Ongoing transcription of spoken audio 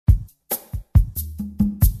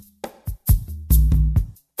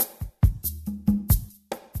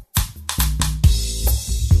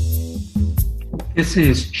This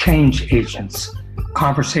is Change Agents,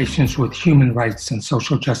 conversations with human rights and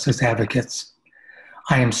social justice advocates.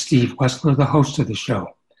 I am Steve Wessler, the host of the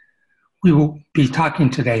show. We will be talking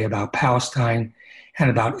today about Palestine and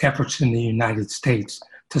about efforts in the United States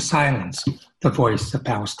to silence the voice of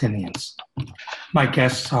Palestinians. My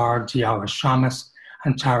guests are Diala Shamas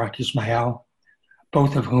and Tarek Ismail,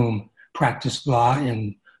 both of whom practice law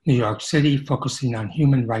in New York City, focusing on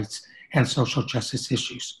human rights and social justice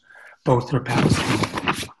issues. Both are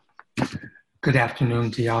Palestinian. Good afternoon,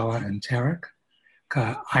 Diala and Tarek.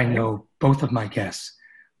 I know both of my guests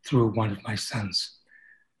through one of my sons.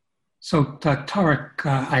 So Tarek,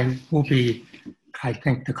 I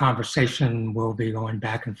think the conversation will be going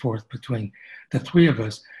back and forth between the three of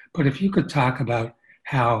us, but if you could talk about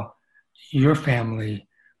how your family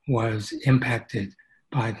was impacted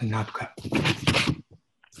by the Nakba.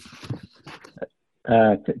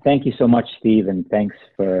 Thank you so much, Steve, and thanks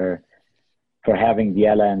for having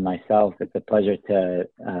Diala and myself. It's a pleasure to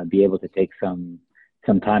be able to take some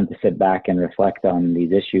time to sit back and reflect on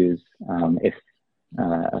these issues, if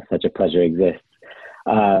such a pleasure exists.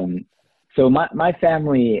 So my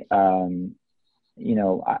family,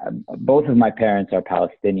 both of my parents are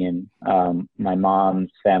Palestinian. My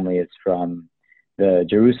mom's family is from the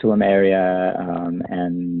Jerusalem area,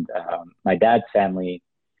 and my dad's family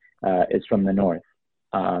is from the north,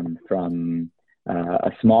 from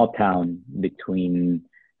a small town between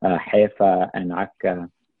Haifa and Akka,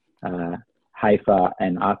 Haifa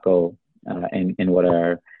and Akko, in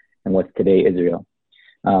what's today Israel.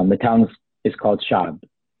 The town is called Shab,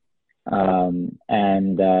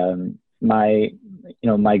 and my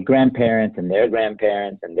grandparents and their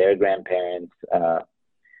grandparents and their grandparents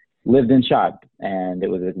lived in Shab, and it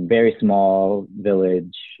was a very small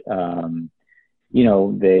village.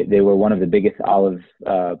 They were one of the biggest olive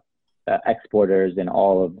exporters in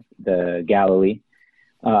all of the Galilee.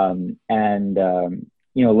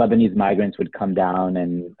 Lebanese migrants would come down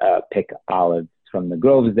and pick olives from the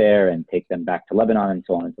groves there and take them back to Lebanon and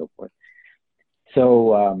so on and so forth.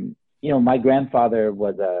 So, my grandfather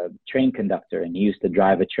was a train conductor, and he used to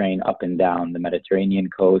drive a train up and down the Mediterranean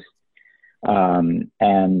coast. In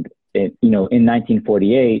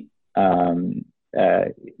 1948,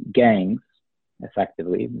 gangs,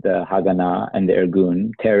 effectively, the Haganah and the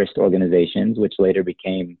Irgun, terrorist organizations, which later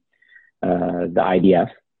became the IDF,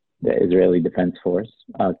 the Israeli Defense Force,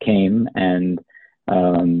 came and,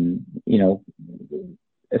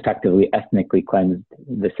 effectively ethnically cleansed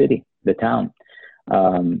the city, the town.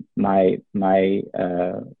 My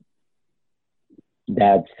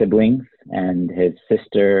dad's siblings and his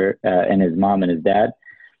sister and his mom and his dad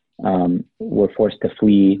were forced to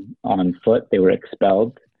flee on foot. They were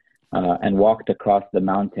expelled and walked across the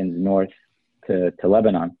mountains north to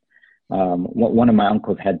Lebanon. One of my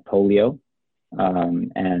uncles had polio, and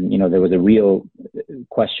there was a real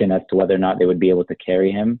question as to whether or not they would be able to carry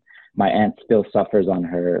him. My aunt still suffers on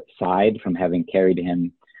her side from having carried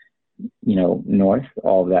him, north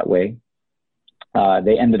all that way.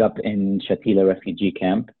 They ended up in Shatila refugee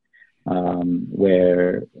camp,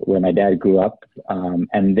 where my dad grew up,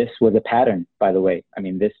 and this was a pattern, by the way. I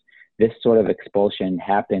mean, this sort of expulsion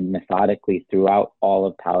happened methodically throughout all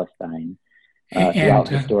of Palestine.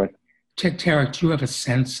 Tarek, do you have a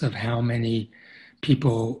sense of how many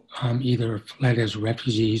people either fled as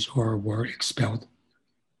refugees or were expelled?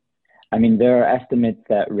 I mean, there are estimates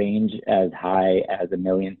that range as high as 1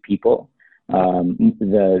 million people.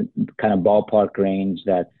 The kind of ballpark range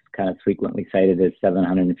that's kind of frequently cited is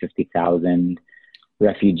 750,000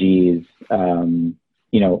 refugees,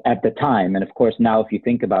 at the time. And of course, now if you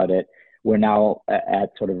think about it, we're now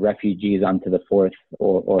at sort of refugees onto the fourth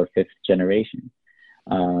or fifth generation.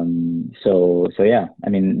 So yeah, I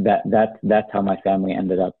mean, that's how my family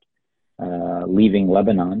ended up leaving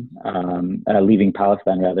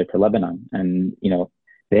Palestine rather, to Lebanon. And,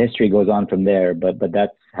 the history goes on from there, but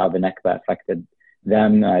that's how the Nakba affected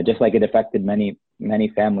them, just like it affected many, many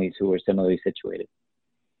families who were similarly situated.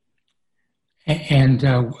 And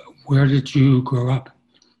where did you grow up?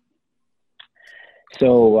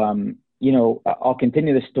 So, I'll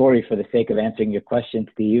continue the story for the sake of answering your question,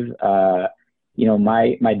 Steve. My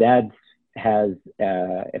dad has,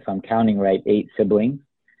 if I'm counting right, 8 siblings.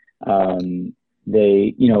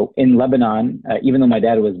 They, in Lebanon, even though my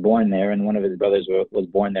dad was born there and one of his brothers was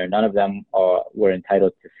born there, none of them were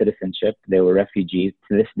entitled to citizenship. They were refugees.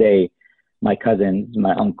 To this day, my cousins,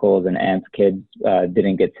 my uncles and aunts' kids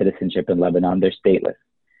didn't get citizenship in Lebanon. They're stateless.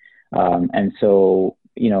 And so,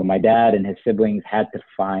 my dad and his siblings had to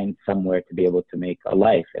find somewhere to be able to make a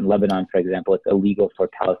life. In Lebanon, for example, it's illegal for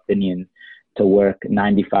Palestinians to work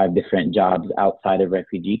 95 different jobs outside of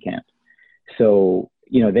refugee camps. So,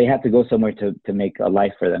 they had to go somewhere to make a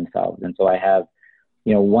life for themselves. And so I have,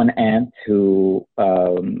 one aunt who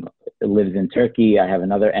lives in Turkey. I have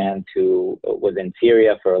another aunt who was in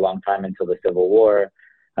Syria for a long time until the civil war,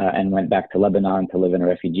 and went back to Lebanon to live in a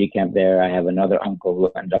refugee camp there. I have another uncle who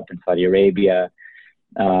ended up in Saudi Arabia,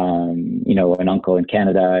 an uncle in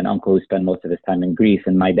Canada, an uncle who spent most of his time in Greece.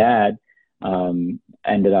 And my dad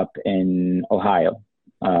ended up in Ohio,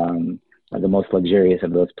 the most luxurious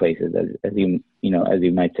of those places, as you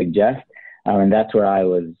might suggest. And that's where I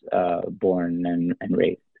was born and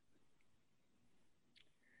raised.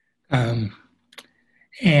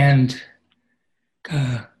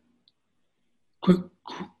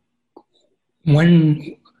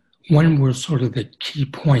 When were sort of the key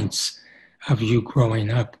points of you growing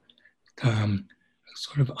up,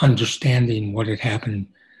 sort of understanding what had happened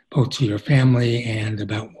both to your family and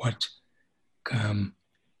about what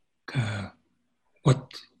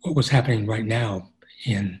was happening right now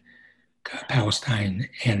in Palestine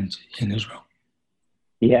and in Israel?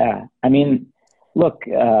 Yeah, I mean, look,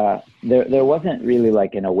 there wasn't really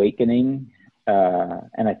like an awakening,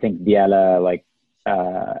 and I think Diala,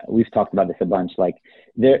 we've talked about this a bunch. Like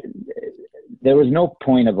there was no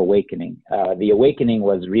point of awakening. The awakening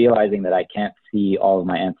was realizing that I can't see all of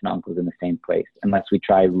my aunts and uncles in the same place unless we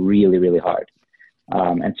try really, really hard.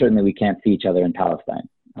 And certainly we can't see each other in Palestine.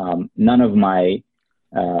 None of my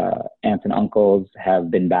aunts and uncles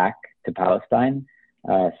have been back to Palestine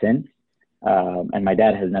since, and my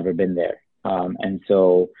dad has never been there. And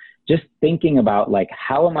so just thinking about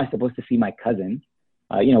how am I supposed to see my cousins?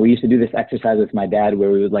 We used to do this exercise with my dad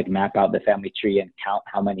where we would map out the family tree and count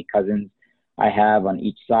how many cousins I have on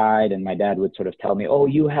each side. And my dad would sort of tell me, oh,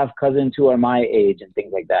 you have cousins who are my age and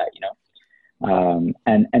things like that,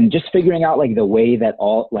 and just figuring out the way that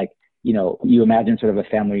all, you imagine sort of a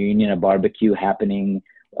family reunion, a barbecue happening,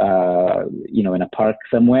 in a park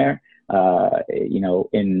somewhere,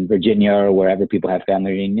 in Virginia or wherever people have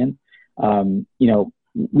family reunions.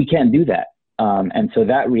 We can't do that. And so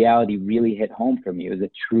that reality really hit home for me. It was a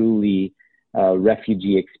truly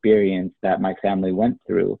refugee experience that my family went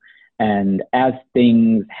through. And as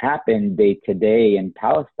things happened day to day in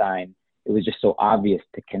Palestine, it was just so obvious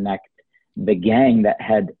to connect the gang that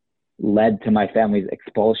had led to my family's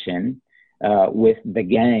expulsion with the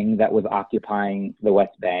gang that was occupying the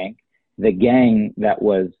West Bank, the gang that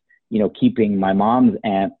was, keeping my mom's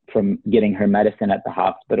aunt from getting her medicine at the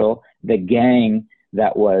hospital, the gang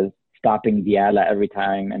that was stopping Diala every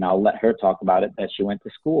time, and I'll let her talk about it, that she went to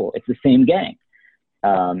school. It's the same gang.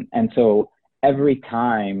 And so every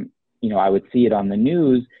time, I would see it on the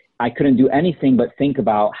news, I couldn't do anything but think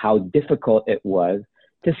about how difficult it was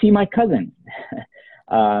to see my cousin.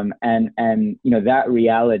 That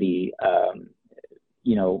reality,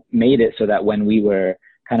 made it so that when we were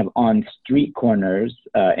kind of on street corners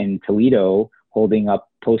in Toledo, holding up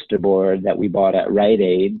poster board that we bought at Rite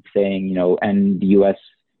Aid saying, end U.S.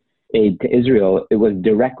 aid to Israel, it was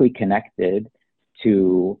directly connected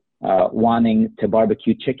to wanting to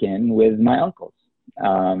barbecue chicken with my uncles.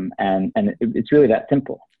 And it's really that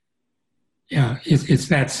simple. Yeah, it's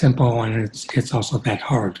that simple, and it's also that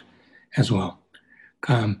hard as well.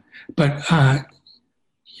 But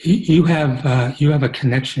you have a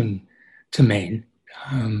connection to Maine,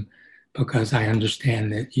 because I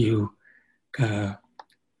understand that you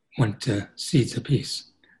went to Seeds of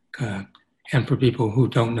Peace. And for people who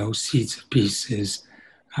don't know, Seeds of Peace is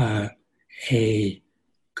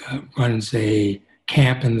runs a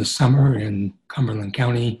camp in the summer in Cumberland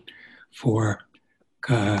County for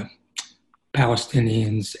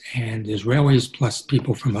Palestinians and Israelis, plus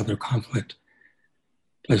people from other conflict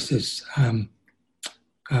places.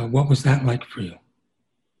 What was that like for you?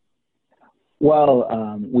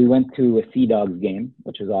 Well, we went to a Sea Dogs game,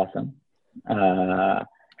 which was awesome,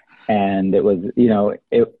 and it was,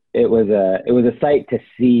 it was a sight to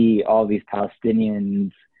see all these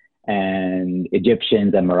Palestinians and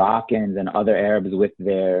Egyptians and Moroccans and other Arabs with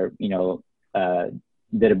their,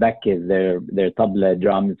 derbekis, their tabla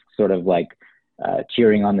drums, sort of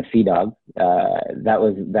cheering on the Sea Dogs. That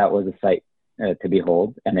was a sight to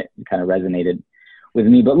behold, and it kind of resonated with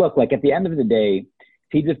me. But look, at the end of the day,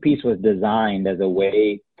 Seeds of Peace was designed as a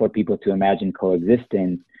way for people to imagine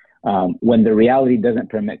coexistence when the reality doesn't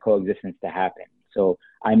permit coexistence to happen. So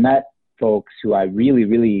I met folks who I really,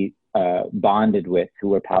 really bonded with who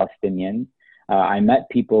were Palestinians. I met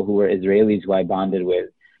people who were Israelis who I bonded with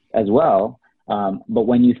as well. But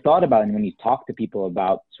when you thought about it and when you talked to people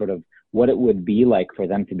about sort of what it would be like for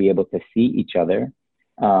them to be able to see each other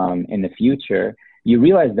in the future, you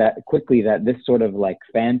realize that quickly that this sort of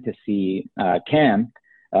fantasy camp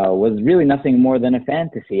was really nothing more than a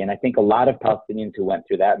fantasy. And I think a lot of Palestinians who went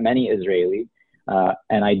through that, many Israelis,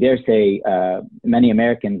 and I dare say many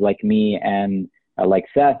Americans like me and like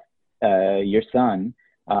Seth, your son,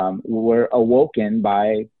 were awoken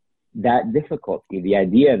by that difficulty. The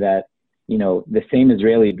idea that, the same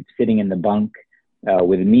Israeli sitting in the bunk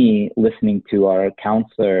with me, listening to our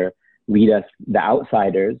counselor read us The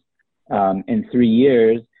Outsiders, in 3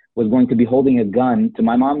 years, was going to be holding a gun to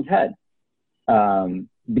my mom's head.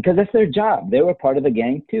 Because that's their job. They were part of the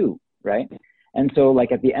gang too, right? And so,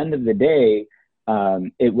 like, at the end of the day,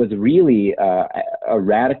 it was really a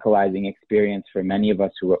radicalizing experience for many of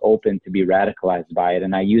us who were open to be radicalized by it.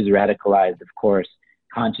 And I use radicalized, of course,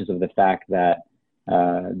 conscious of the fact that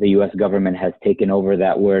the U.S. government has taken over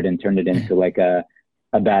that word and turned it into like a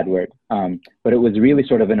bad word. But it was really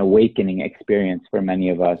sort of an awakening experience for many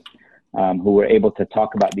of us who were able to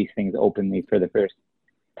talk about these things openly for the first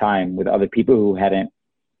time with other people who hadn't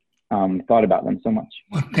thought about them so much.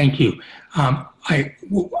 Well, thank you. I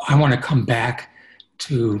want to come back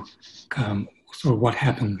to sort of what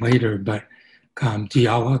happened later, but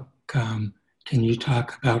Diala, can you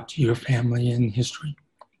talk about your family and history?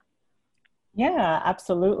 Yeah,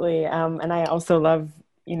 absolutely. And I also love,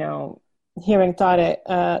 hearing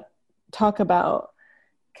Tariq talk about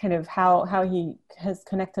kind of how he has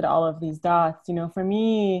connected all of these dots. For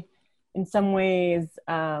me, in some ways,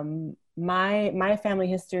 my family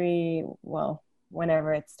history, well,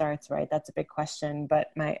 whenever it starts, right? That's a big question.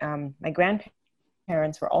 But my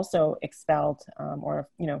grandparents were also expelled,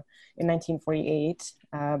 in 1948.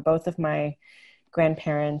 Both of my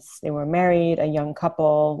grandparents, they were married, a young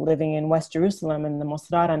couple living in West Jerusalem in the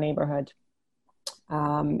Mosrara neighborhood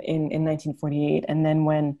in 1948. And then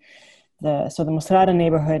when the Mosrara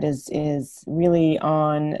neighborhood is really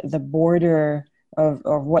on the border of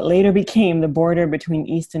what later became the border between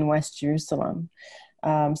East and West Jerusalem.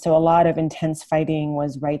 So a lot of intense fighting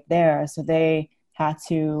was right there. So they had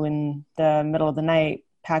to, in the middle of the night,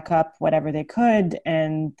 pack up whatever they could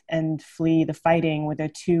and flee the fighting with their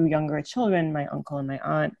two younger children, my uncle and my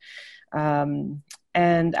aunt.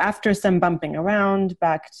 And after some bumping around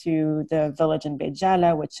back to the village in Beit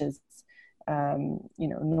Jala, which is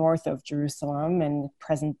north of Jerusalem and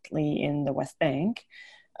presently in the West Bank,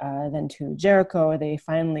 then to Jericho, they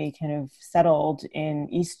finally kind of settled in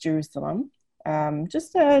East Jerusalem,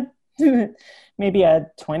 just maybe a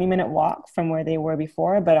 20-minute walk from where they were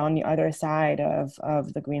before, but on the other side of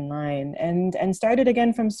the Green Line, and started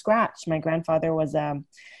again from scratch. My grandfather was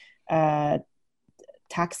a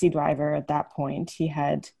taxi driver at that point. He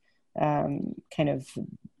had kind of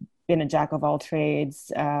been a jack of all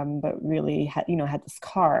trades, but really had this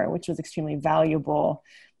car, which was extremely valuable.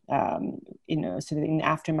 So in the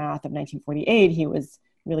aftermath of 1948, he was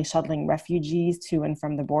really shuttling refugees to and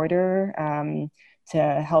from the border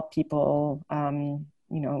to help people,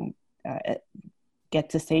 get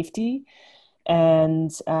to safety.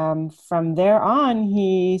 And from there on,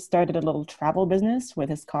 he started a little travel business with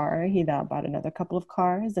his car. He bought another couple of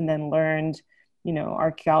cars and then learned,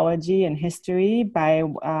 archaeology and history by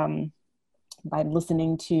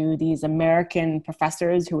listening to these American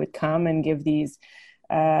professors who would come and give these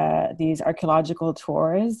archaeological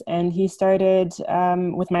tours. And he started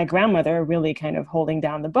with my grandmother really kind of holding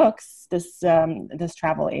down the books, this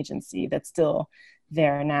travel agency that's still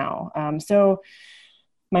there now. So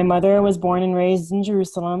my mother was born and raised in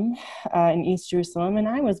Jerusalem, in East Jerusalem, and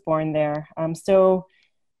I was born there. So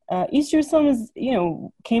East Jerusalem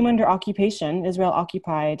came under occupation. Israel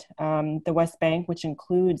occupied the West Bank, which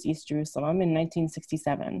includes East Jerusalem, in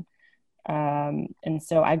 1967. And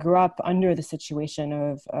so I grew up under the situation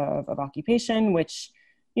of occupation, which,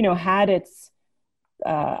 had its,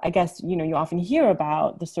 I guess, you often hear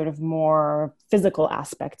about the sort of more physical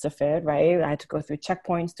aspects of it, right? I had to go through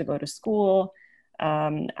checkpoints to go to school.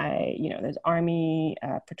 There's army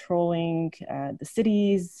patrolling the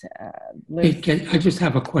cities. I just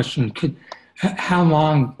have a question. How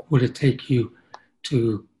long would it take you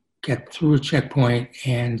to get through a checkpoint,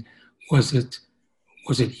 and was it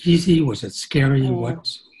easy? Was it scary? What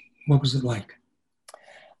was it like?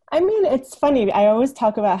 I mean, it's funny. I always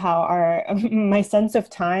talk about how my sense of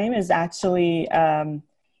time is actually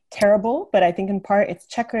terrible, but I think in part it's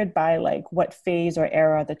checkered by like what phase or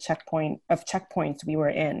era the checkpoints we were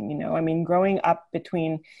in. I mean, growing up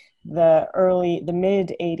between the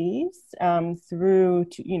mid 80s through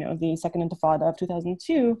to the Second Intifada of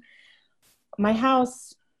 2002, my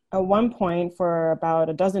house at one point for about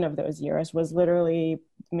a dozen of those years was literally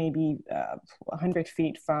maybe 100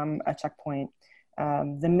 feet from a checkpoint,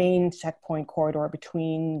 the main checkpoint corridor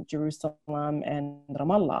between Jerusalem and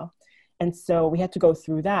Ramallah. And so we had to go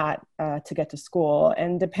through that to get to school.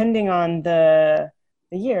 And depending on the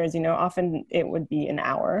years, often it would be an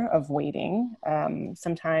hour of waiting.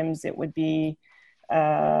 Sometimes it would be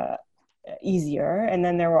easier. And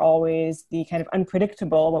then there were always the kind of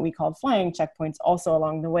unpredictable, what we called flying checkpoints also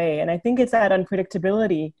along the way. And I think it's that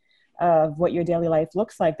unpredictability of what your daily life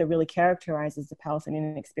looks like that really characterizes the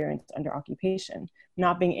Palestinian experience under occupation.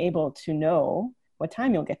 Not being able to know what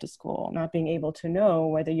time you'll get to school, not being able to know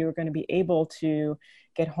whether you're going to be able to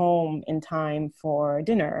get home in time for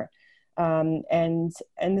dinner. And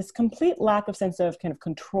this complete lack of sense of kind of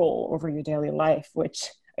control over your daily life,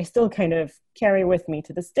 which I still kind of carry with me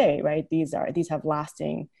to this day, right? These have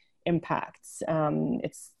lasting impacts.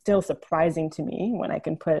 It's still surprising to me when I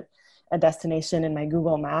can put a destination in my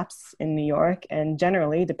Google Maps in New York, and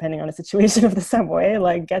generally, depending on the situation of the subway,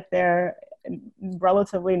 like get there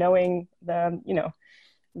relatively knowing the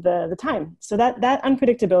time. So that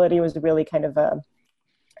unpredictability was really kind of a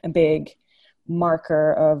big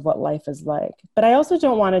marker of what life is like. But I also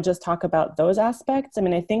don't want to just talk about those aspects. I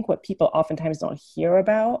mean, I think what people oftentimes don't hear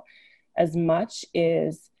about as much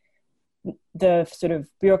is the sort of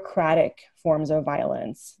bureaucratic forms of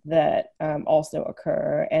violence that also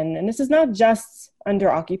occur. And this is not just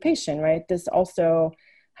under occupation, right? This also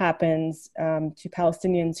happens to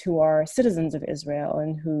Palestinians who are citizens of Israel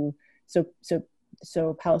and who, so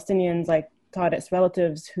Palestinians like Tariq's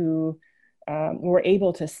relatives who were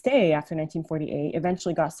able to stay after 1948,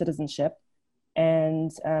 eventually got citizenship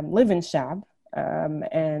and live in Shab.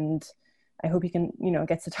 And I hope he can,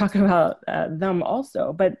 gets to talk about them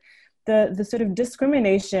also. But the sort of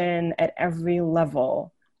discrimination at every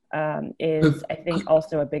level is, I think,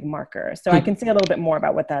 also a big marker. So I can say a little bit more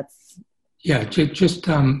about what that's. Yeah, just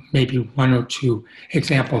maybe one or two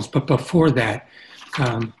examples. But before that,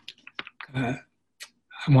 I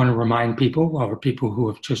want to remind people, or people who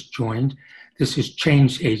have just joined, this is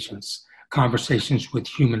Change Agents, Conversations with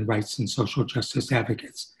Human Rights and Social Justice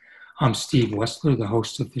Advocates. I'm Steve Wessler, the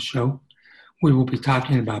host of the show. We will be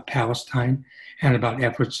talking about Palestine and about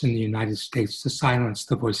efforts in the United States to silence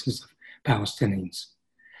the voices of Palestinians.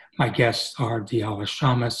 My guests are Diala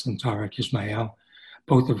Shamas and Tariq Ismail,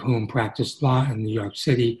 both of whom practice law in New York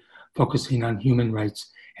City, focusing on human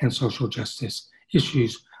rights and social justice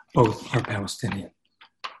issues. Both are Palestinian.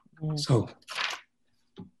 So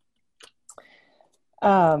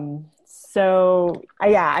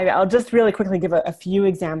I'll just really quickly give a few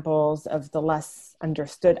examples of the less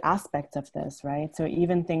understood aspects of this, right? So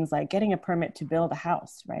even things like getting a permit to build a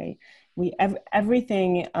house, right?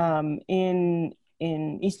 Everything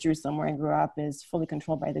in East Jerusalem, where I grew up, is fully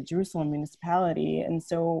controlled by the Jerusalem municipality, and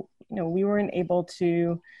so we weren't able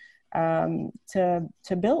to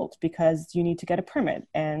build because you need to get a permit.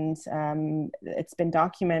 And it's been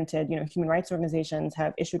documented, human rights organizations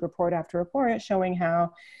have issued report after report showing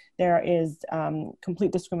how there is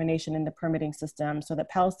complete discrimination in the permitting system, so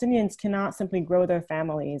that Palestinians cannot simply grow their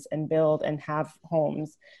families and build and have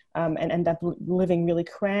homes and end up living really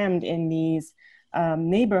crammed in these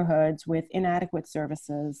neighborhoods with inadequate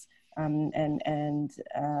services and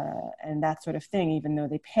that sort of thing, even though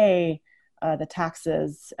they pay the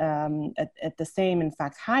taxes at the same, in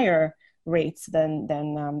fact, higher rates than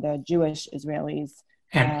the Jewish Israelis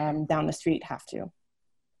down the street have to.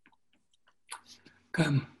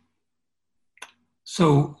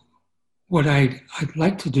 So what I'd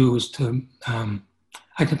like to do is to,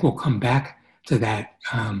 I think we'll come back to that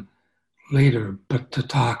later, but to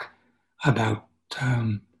talk about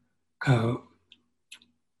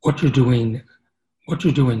what you're doing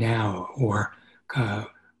now, or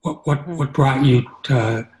what brought you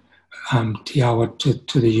to Tiawa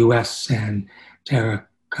to the U.S. and Tariq,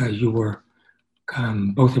 you were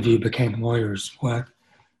both of you became lawyers. What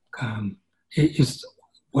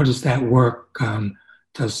is that work?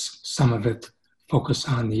 Does some of it focus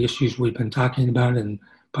on the issues we've been talking about,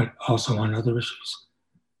 but also on other issues?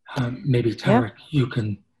 Maybe Tariq, you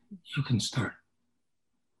can start.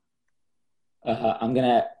 I'm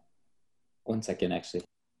gonna, 1 second actually.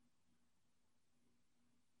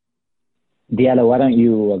 Diala, why don't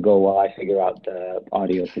you go while I figure out the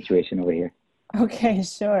audio situation over here? Okay,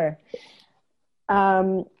 sure.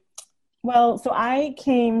 Well, so I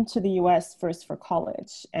came to the U.S. first for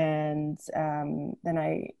college, and then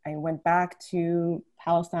I went back to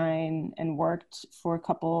Palestine and worked for a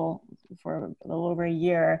little over a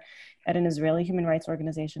year at an Israeli human rights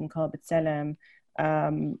organization called B'Tselem,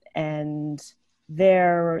 and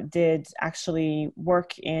there did actually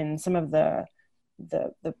work in some of the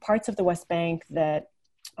parts of the West Bank that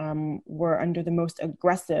were under the most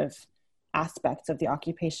aggressive aspects of the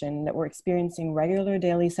occupation that were experiencing regular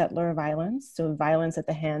daily settler violence, so violence at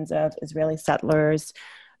the hands of Israeli settlers,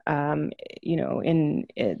 living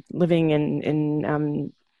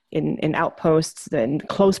in outposts in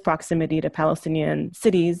close proximity to Palestinian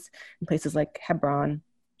cities, in places like Hebron.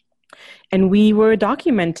 And we were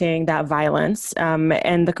documenting that violence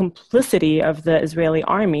and the complicity of the Israeli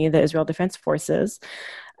army, the Israel Defense Forces,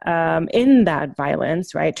 in that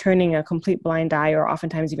violence, right? Turning a complete blind eye, or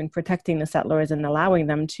oftentimes even protecting the settlers and allowing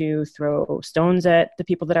them to throw stones at the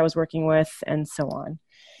people that I was working with, and so on.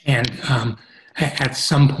 And at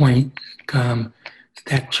some point,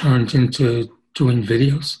 that turned into doing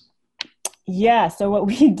videos? Yeah, so what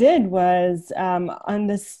we did was on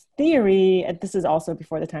this theory, this is also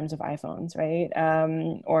before the times of iPhones, right?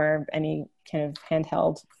 Or any kind of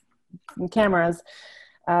handheld cameras.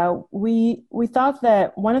 We thought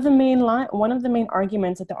that one of the main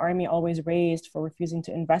arguments that the army always raised for refusing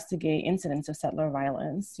to investigate incidents of settler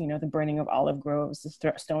violence, the burning of olive groves,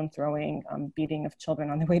 the stone throwing, beating of children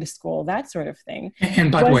on their way to school, that sort of thing.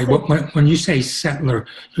 And by the way, when you say settler,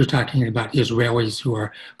 you're talking about Israelis who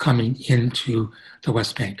are coming into the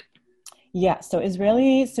West Bank. Yeah, so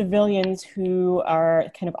Israeli civilians who are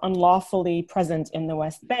kind of unlawfully present in the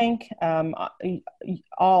West Bank,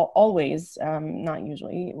 always, not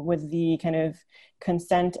usually, with the kind of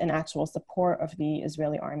consent and actual support of the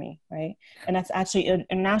Israeli army, right? And that's actually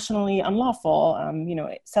internationally unlawful.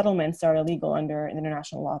 Settlements are illegal under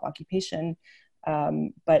international law of occupation,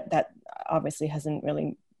 but that obviously hasn't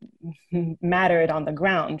really mattered on the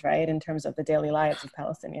ground, right, in terms of the daily lives of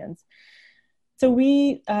Palestinians. So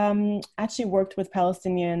we actually worked with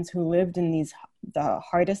Palestinians who lived in the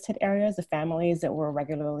hardest hit areas, the families that were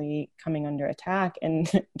regularly coming under attack,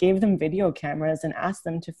 and gave them video cameras and asked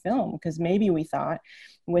them to film, because maybe we thought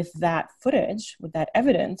with that footage, with that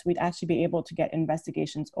evidence, we'd actually be able to get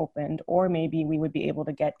investigations opened, or maybe we would be able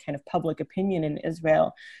to get kind of public opinion in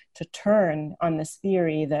Israel to turn on this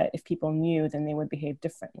theory that if people knew, then they would behave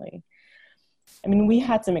differently. I mean, we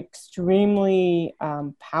had some extremely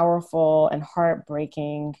powerful and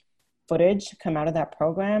heartbreaking footage come out of that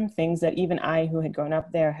program, things that even I, who had grown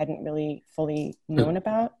up there, hadn't really fully known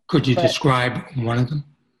about. Could you describe one of them?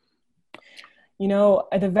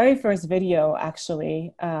 The very first video,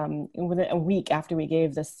 actually, within a week after we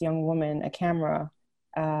gave this young woman a camera,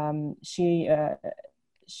 she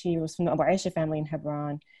was from the Abu Aisha family in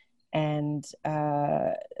Hebron, and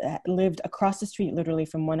lived across the street, literally,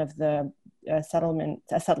 from one of the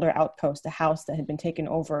settler outposts, a house that had been taken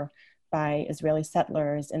over by Israeli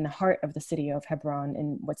settlers in the heart of the city of Hebron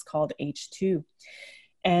in what's called H2.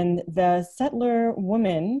 And the settler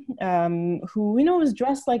woman, who was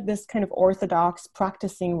dressed like this kind of Orthodox,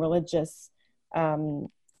 practicing religious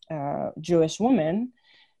Jewish woman,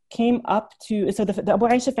 came up to, so the Abu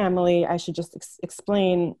Aisha family, I should just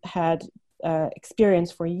explain, had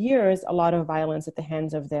experienced for years a lot of violence at the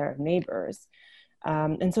hands of their neighbors.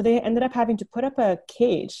 And so they ended up having to put up a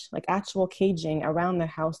cage, like actual caging around their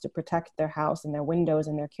house to protect their house and their windows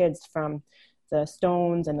and their kids from the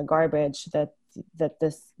stones and the garbage that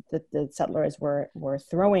the settlers were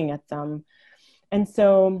throwing at them. And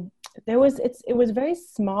so it was very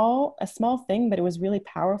small, a small thing, but it was really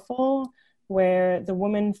powerful, where the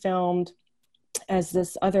woman filmed as the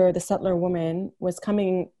settler woman was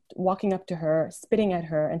walking up to her, spitting at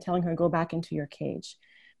her and telling her, "Go back into your cage,"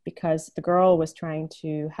 because the girl was trying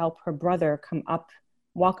to help her brother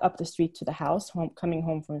walk up the street to the house, coming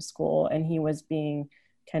home from school, and he was being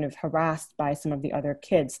kind of harassed by some of the other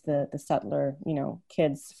kids, the settler,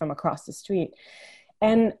 kids from across the street.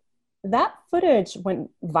 And that footage went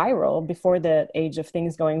viral before the age of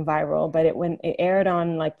things going viral, but it aired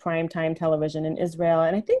on like primetime television in Israel.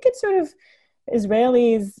 And I think it's sort of,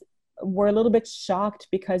 Israelis were a little bit shocked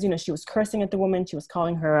because, she was cursing at the woman. She was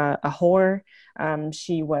calling her a whore.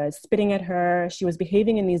 She was spitting at her. She was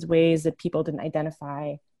behaving in these ways that people didn't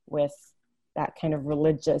identify with that kind of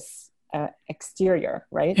religious exterior,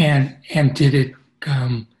 right? And did it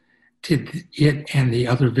and the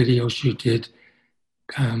other videos you did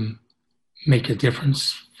make a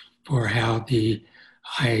difference for how the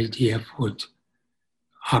IDF would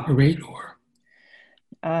operate, or?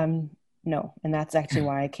 No, and that's actually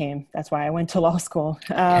why I came. That's why I went to law school.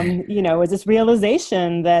 It was this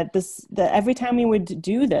realization that every time we would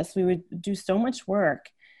do this, we would do so much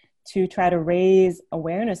work to try to raise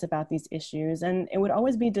awareness about these issues, and it would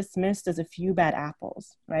always be dismissed as a few bad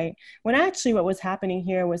apples, right? When actually what was happening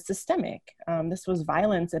here was systemic. This was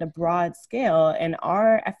violence at a broad scale, and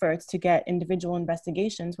our efforts to get individual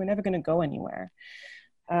investigations were never going to go anywhere.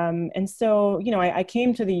 And so, I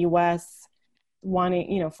came to the U.S.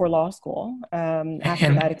 wanting, for law school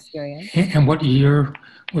after that experience. And what year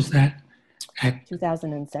was that?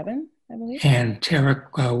 2007, I believe. And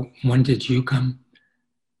Tarek, when did you come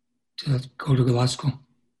to go to law school?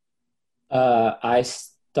 I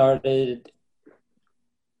started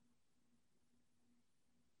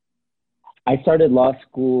law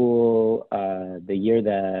school the year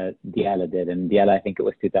that Diala did, and Diala, I think it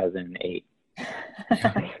was 2008.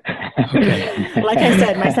 Okay. Like I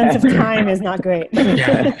said, my sense of time is not great.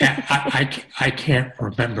 Yeah, I can't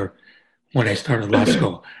remember when I started law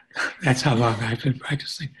school. That's how long I've been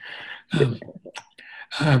practicing.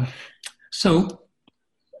 So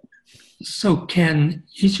can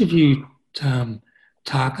each of you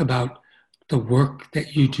talk about the work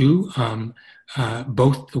that you do,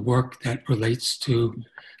 both the work that relates to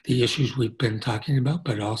the issues we've been talking about,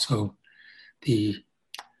 but also the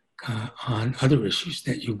on other issues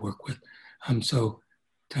that you work with. So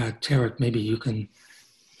Tarek, maybe you can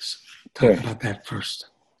talk about that first.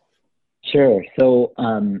 Sure. So,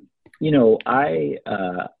 I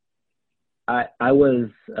was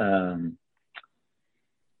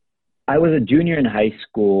a junior in high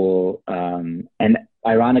school, and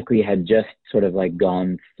ironically had just sort of like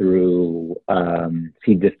gone through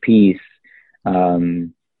Seeds of Peace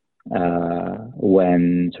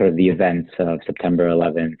when sort of the events of September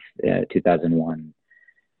 11th, 2001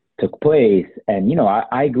 took place. And,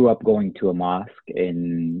 I grew up going to a mosque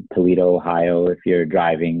in Toledo, Ohio. If you're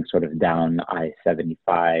driving sort of down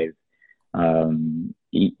I-75,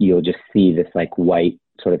 you'll just see this like white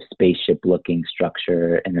sort of spaceship looking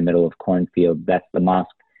structure in the middle of cornfield. That's the mosque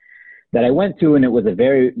that I went to. And it was a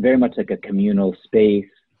very, very much like a communal space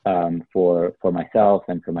for myself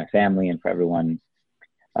and for my family and for everyone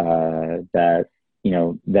that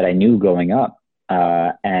I knew growing up.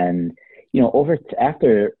 And,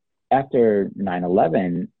 after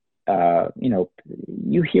 9/11,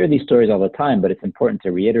 you hear these stories all the time, but it's important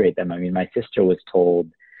to reiterate them. I mean, my sister was told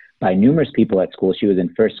by numerous people at school, she was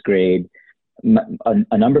in first grade,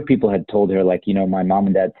 a number of people had told her, like, my mom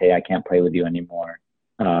and dad say, I can't play with you anymore,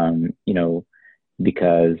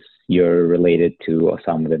 because you're related to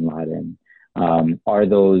Osama bin Laden. Are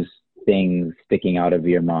those things sticking out of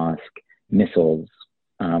your mosque missiles?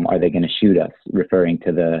 Are they going to shoot us? Referring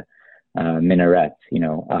to the minarets,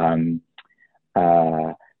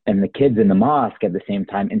 and the kids in the mosque at the same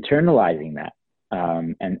time internalizing that,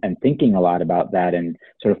 and thinking a lot about that, and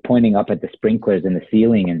sort of pointing up at the sprinklers in the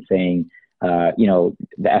ceiling and saying, the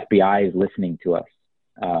FBI is listening to us.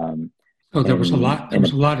 So there was a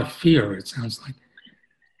lot of fear, it sounds like.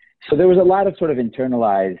 So there was a lot of sort of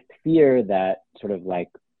internalized fear that sort of like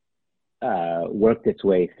worked its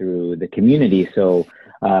way through the community. So,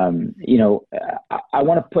 I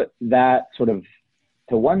want to put that sort of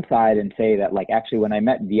to one side and say that, like, actually when I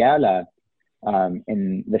met Diala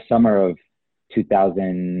in the summer of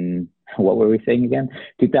 2000, what were we saying again?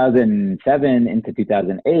 2007 into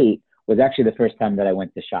 2008 was actually the first time that I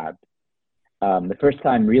went to Shab. The first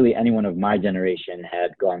time really anyone of my generation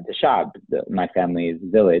had gone to Shab, my family's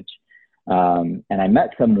village. And I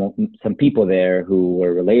met some people there who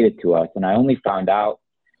were related to us, and I only found out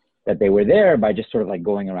that they were there by just sort of like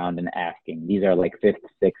going around and asking. These are like 5th,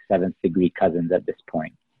 6th, 7th degree cousins at this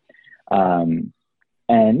point. And,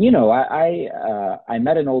 I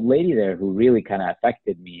met an old lady there who really kind of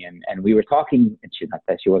affected me, and we were talking, and she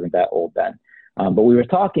wasn't that old then, but we were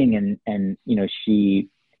talking, and she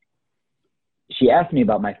asked me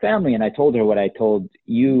about my family, and I told her what I told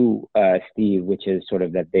you, Steve, which is sort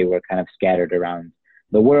of that they were kind of scattered around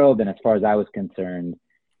the world. And as far as I was concerned,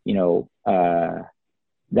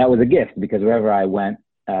 that was a gift, because wherever I went,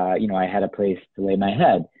 I had a place to lay my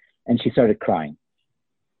head. And she started crying.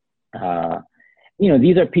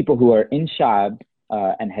 These are people who are in Shab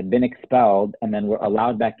and had been expelled and then were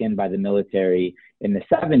allowed back in by the military in the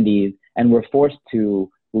 70s and were forced to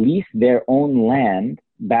lease their own land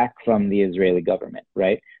back from the Israeli government,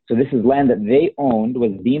 right? So this is land that they owned,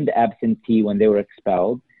 was deemed absentee when they were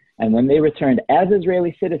expelled, and when they returned as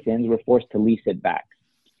Israeli citizens, were forced to lease it back.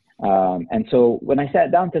 And so when I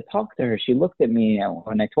sat down to talk to her, she looked at me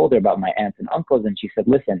when I told her about my aunts and uncles, and she said,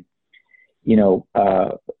 listen,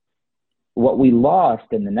 what we lost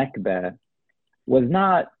in the Nakba was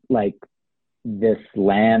not like this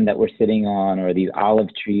land that we're sitting on, or these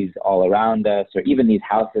olive trees all around us, or even these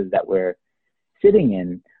houses that we're sitting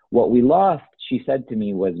in. What we lost, she said to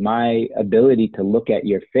me, was my ability to look at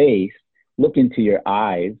your face, look into your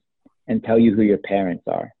eyes, and tell you who your parents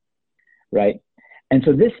are, right? And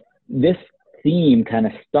so this theme kind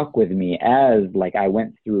of stuck with me as like I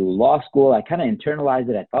went through law school. I kind of internalized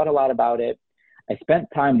it. I thought a lot about it. I spent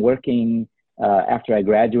time working after I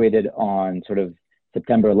graduated on sort of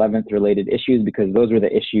September 11th related issues, because those were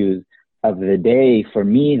the issues of the day for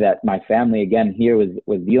me that my family again here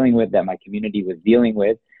was dealing with, that my community was dealing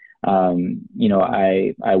with.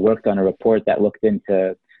 I worked on a report that looked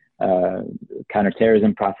into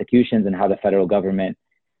counterterrorism prosecutions and how the federal government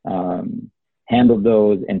handled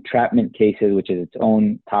those, entrapment cases, which is its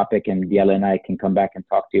own topic, and Diala and I can come back and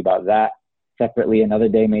talk to you about that separately another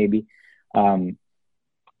day maybe.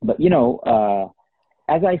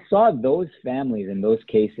 As I saw those families in those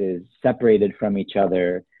cases separated from each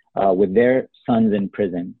other with their sons in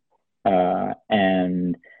prison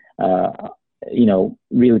and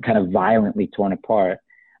really kind of violently torn apart,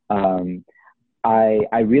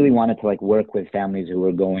 I really wanted to work with families who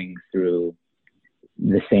were going through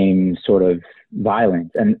the same sort of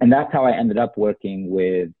violence. And that's how I ended up working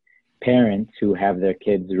with parents who have their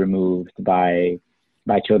kids removed by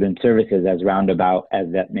Children's Services, as roundabout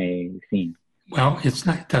as that may seem. Well, it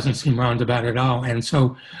doesn't seem roundabout at all. And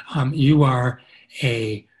so you are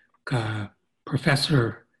a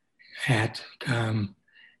professor at the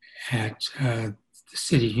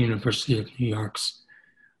City University of New York's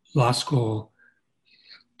law school.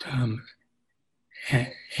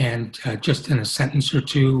 And just in a sentence or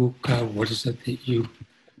two, what is it that you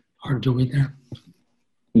are doing there?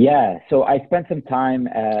 Yeah, so I spent some time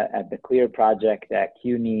at the CLEAR project at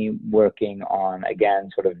CUNY working on, again,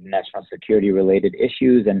 sort of national security related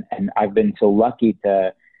issues. And I've been so lucky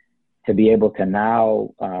to be able to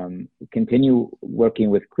now continue working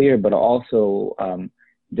with CLEAR, but also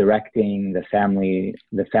directing the family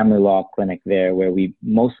law clinic there, where we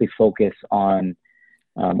mostly focus on,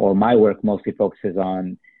 or my work mostly focuses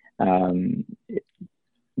on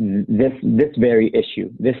this very issue,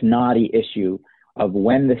 this knotty issue of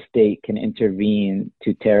when the state can intervene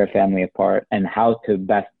to tear a family apart and how to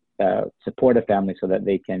best support a family so that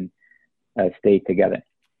they can stay together.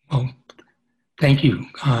 Well, thank you.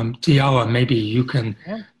 Diala, maybe you can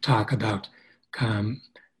talk about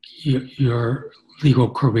your legal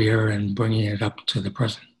career and bringing it up to the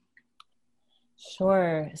present.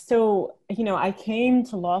 Sure. So, I came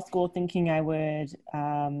to law school thinking I would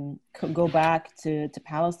go back to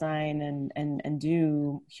Palestine and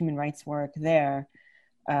do human rights work there.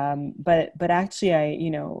 But actually I,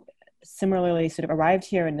 similarly sort of arrived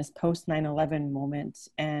here in this post 9/11 moment,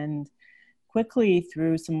 and quickly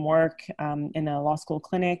through some work in a law school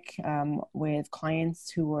clinic with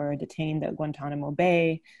clients who were detained at Guantanamo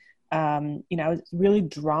Bay, I was really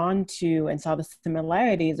drawn to and saw the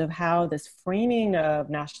similarities of how this framing of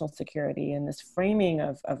national security and this framing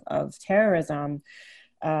of terrorism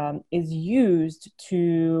is used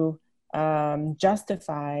to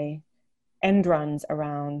justify end runs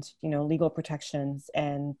around, legal protections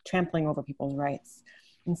and trampling over people's rights.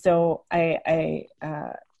 And so I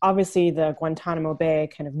obviously the Guantanamo Bay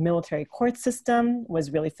kind of military court system was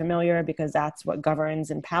really familiar, because that's what governs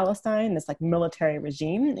in Palestine, this military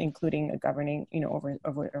regime, including a governing,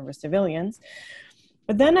 over civilians.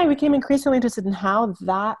 But then I became increasingly interested in how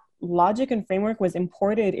that logic and framework was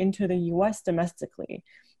imported into the US domestically,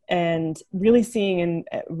 and really seeing and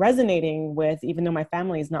resonating with, even though my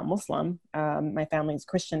family is not Muslim, my family is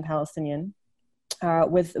Christian Palestinian,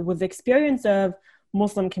 with the experience of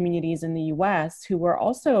Muslim communities in the US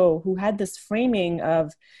who had this framing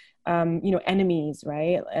of, enemies,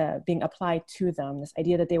 right, being applied to them, this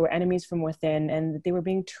idea that they were enemies from within and that they were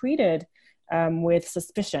being treated with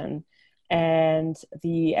suspicion. And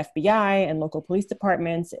the FBI and local police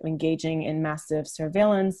departments engaging in massive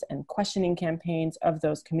surveillance and questioning campaigns of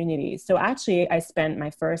those communities. So actually, I spent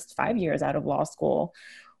my first 5 years out of law school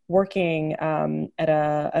working at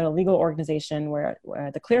a legal organization where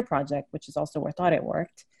the CLEAR Project, which is also where Thought It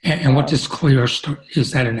worked. And what does CLEAR,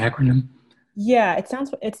 is that an acronym? Yeah, it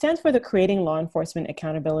stands for the Creating Law Enforcement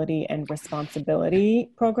Accountability and Responsibility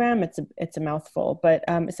Program. It's a mouthful, but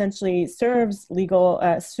essentially serves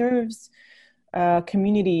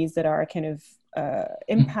communities that are kind of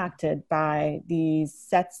impacted by these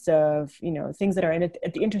sets of things that are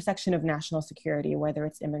at the intersection of national security, whether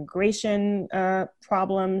it's immigration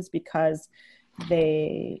problems because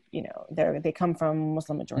they come from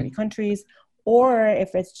Muslim majority countries, or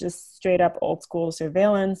if it's just straight up old school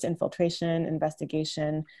surveillance, infiltration,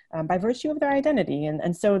 investigation by virtue of their identity.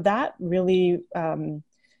 And so that really,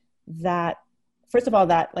 first of all,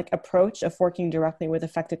 that approach of working directly with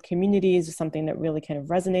affected communities is something that really kind of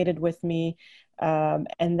resonated with me.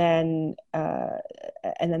 And then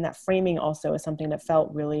that framing also is something that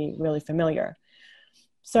felt really, really familiar.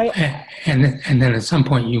 So and then at some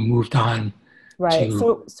point you moved on Right.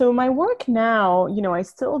 to, So my work now, I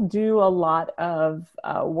still do a lot of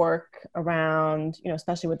work around,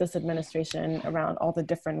 especially with this administration, around all the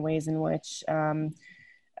different ways in which, uh,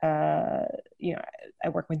 I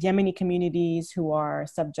work with Yemeni communities who are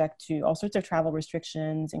subject to all sorts of travel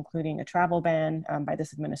restrictions, including a travel ban by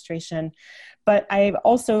this administration. But I've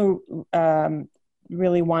also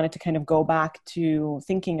really wanted to kind of go back to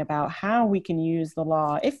thinking about how we can use the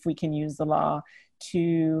law, if we can use the law,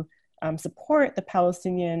 to support the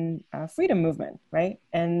Palestinian freedom movement, right?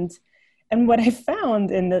 And what I found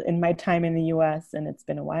in my time in the U.S., and it's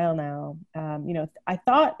been a while now, I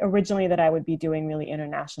thought originally that I would be doing really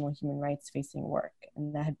international human rights facing work,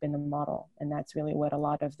 and that had been the model, and that's really what a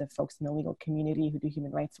lot of the folks in the legal community who do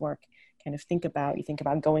human rights work kind of think about. You think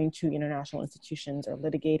about going to international institutions or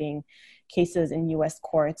litigating cases in U.S.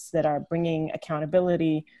 courts that are bringing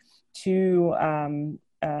accountability to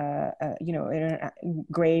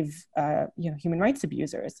grave human rights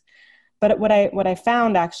abusers. But what I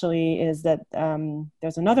found actually is that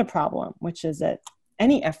there's another problem, which is that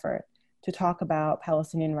any effort to talk about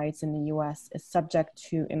Palestinian rights in the U.S. is subject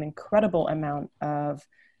to an incredible amount of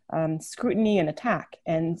scrutiny and attack.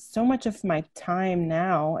 And so much of my time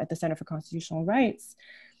now at the Center for Constitutional Rights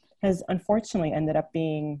has unfortunately ended up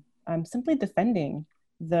being simply defending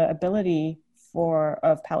the ability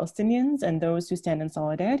of Palestinians and those who stand in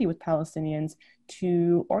solidarity with Palestinians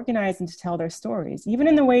to organize and to tell their stories, even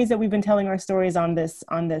in the ways that we've been telling our stories on this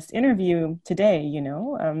interview today.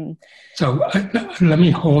 so let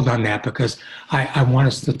me hold on that, because I want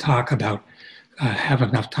us to talk about, have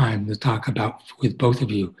enough time to talk about with both of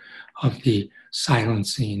you, of the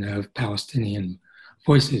silencing of Palestinian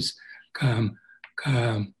voices. So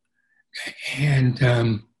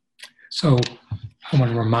I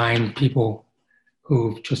want to remind people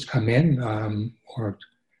who've just come in, or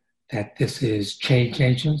that this is Change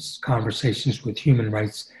Agents, Conversations with Human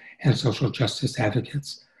Rights and Social Justice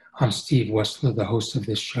Advocates. I'm Steve Wessler, the host of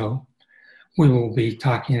this show. We will be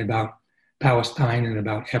talking about Palestine and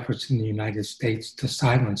about efforts in the United States to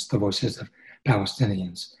silence the voices of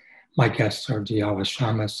Palestinians. My guests are Diala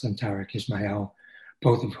Shamas and Tarek Ismail,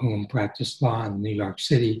 both of whom practice law in New York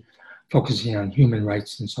City, focusing on human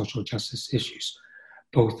rights and social justice issues.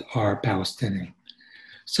 Both are Palestinian.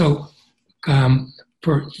 So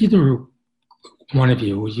for either one of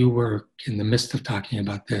you, you were in the midst of talking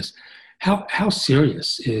about this. How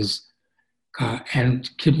serious is, and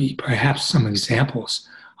give me perhaps some examples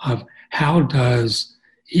of how is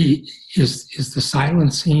the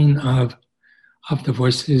silencing of the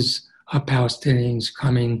voices of Palestinians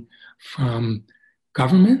coming from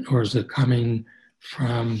government, or is it coming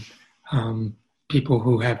from people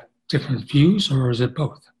who have different views, or is it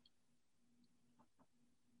both?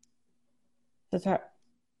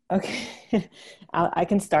 Okay, I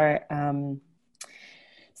can start.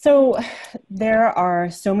 So there are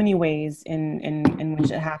so many ways in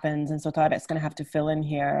which it happens, and so Tarek's going to have to fill in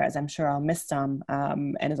here, as I'm sure I'll miss some,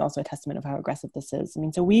 and is also a testament of how aggressive this is. I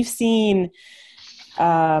mean, so we've seen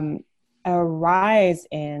a rise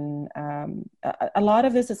in a lot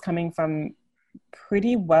of this is coming from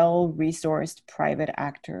pretty well-resourced private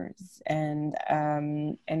actors, and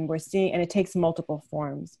we're seeing, and it takes multiple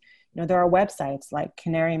forms. There are websites like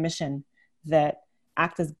Canary Mission that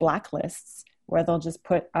act as blacklists, where they'll just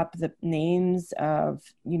put up the names of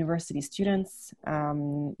university students,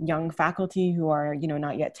 young faculty who are,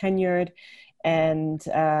 not yet tenured, and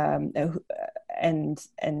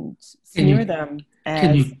smear them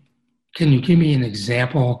as. Can you give me an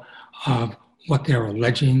example of what they're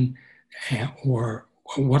alleging, or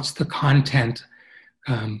what's the content?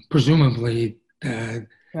 Presumably,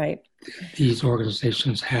 right. These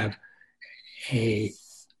organizations are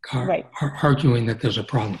right. arguing that there's a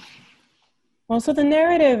problem. Well, so the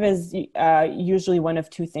narrative is usually one of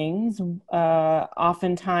two things.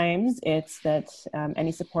 Oftentimes, it's that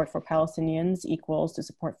any support for Palestinians equals to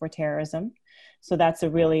support for terrorism. So that's a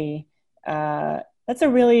really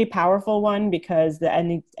powerful one, because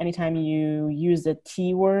anytime you use the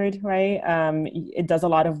T word, right, it does a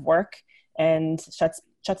lot of work and shuts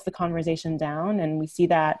the conversation down. And we see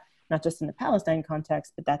that not just in the Palestine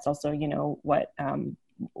context, but that's also,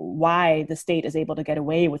 why the state is able to get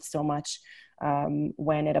away with so much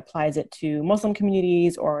when it applies it to Muslim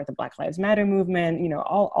communities or the Black Lives Matter movement,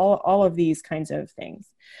 all of these kinds of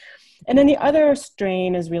things. And then the other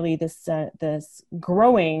strain is really this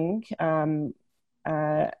growing,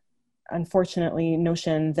 unfortunately,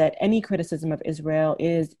 notion that any criticism of Israel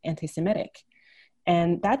is anti-Semitic.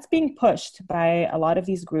 And that's being pushed by a lot of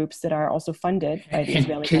these groups that are also funded by the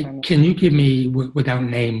Israeli government. Can you give me, without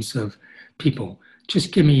names of people,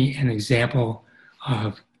 just give me an example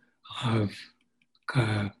of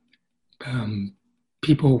uh,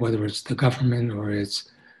 people, whether it's the government or it's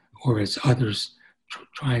others,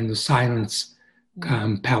 trying to silence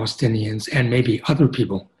Palestinians and maybe other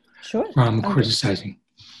people from criticizing?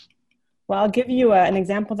 Well, I'll give you an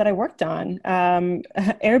example that I worked on.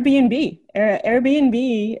 Airbnb.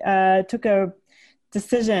 Airbnb took a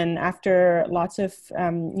decision after lots of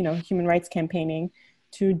human rights campaigning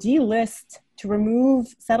to remove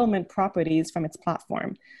settlement properties from its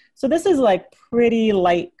platform. So this is like pretty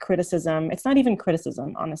light criticism. It's not even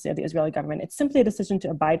criticism, honestly, of the Israeli government. It's simply a decision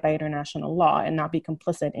to abide by international law and not be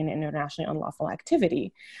complicit in internationally unlawful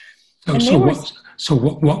activity. So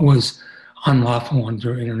what was unlawful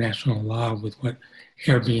under international law with what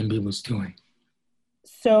Airbnb was doing?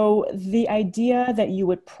 So the idea that you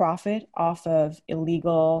would profit off of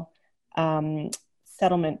illegal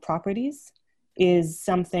settlement properties is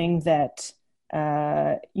something that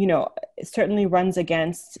certainly runs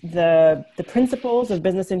against the principles of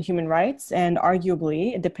business and human rights, and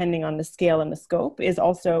arguably, depending on the scale and the scope, is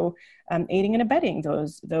also aiding and abetting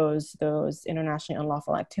those internationally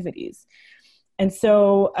unlawful activities. And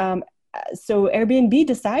so Airbnb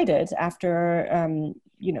decided after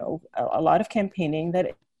a lot of campaigning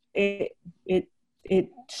that it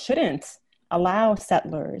shouldn't allow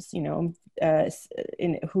settlers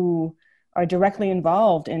who are directly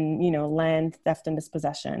involved in land theft and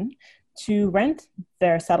dispossession to rent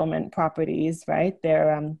their settlement properties, right?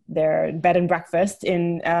 Their bed and breakfast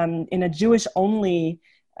in a Jewish only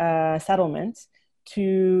settlement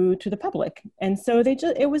to the public. And so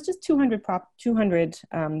it was just 200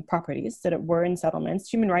 properties that were in settlements.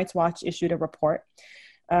 Human Rights Watch issued a report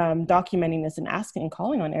documenting this and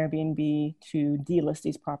calling on Airbnb to delist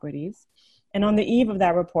these properties. And on the eve of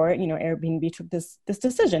that report, Airbnb took this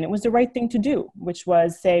decision. It was the right thing to do, which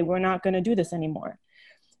was say, we're not going to do this anymore.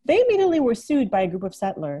 They immediately were sued by a group of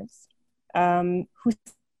settlers who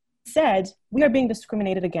said, we are being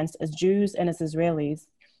discriminated against as Jews and as Israelis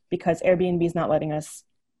because Airbnb is not letting us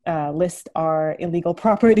list our illegal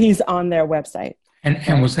properties on their website.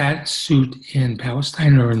 And was that suit in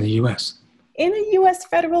Palestine or in the U.S.? In a U.S.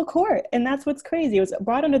 federal court. And that's what's crazy. It was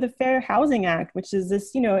brought under the Fair Housing Act, which is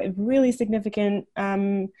this, really significant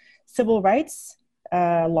civil rights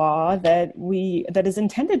law that is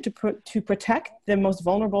intended to protect the most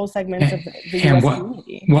vulnerable segments of the U.S.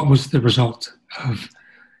 community. What was the result of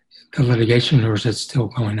the litigation, or is it still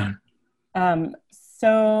going on?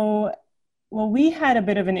 We had a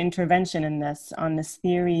bit of an intervention in this on this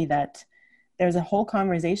theory that there's a whole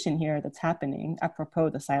conversation here that's happening apropos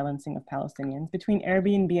the silencing of Palestinians between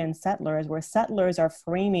Airbnb and settlers, where settlers are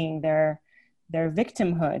framing their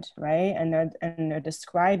victimhood, right? And they're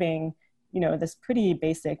describing, this pretty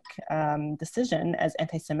basic decision as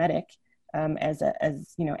anti-Semitic, as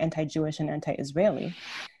anti-Jewish and anti-Israeli.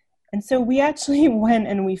 And so we actually went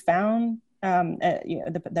and we found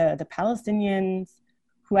the Palestinians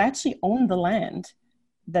who actually owned the land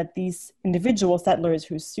that these individual settlers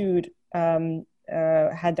who sued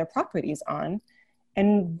had their properties on,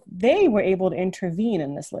 and they were able to intervene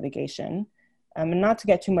in this litigation. And not to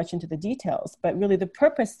get too much into the details, but really the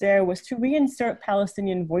purpose there was to reinsert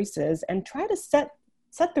Palestinian voices and try to set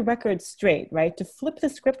the record straight, right? To flip the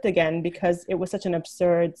script again, because it was such an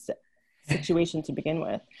absurd situation to begin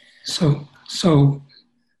with. So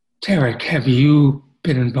Tarek, have you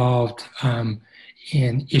been involved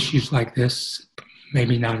in issues like this?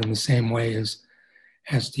 Maybe not in the same way as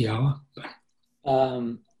Diala, but.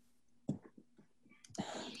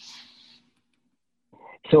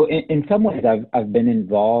 So in some ways, I've been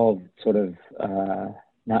involved sort of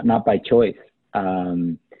not by choice.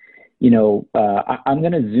 I'm going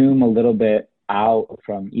to zoom a little bit out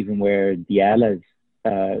from even where Diala's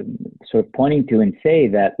sort of pointing to and say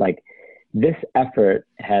that like this effort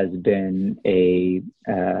has been a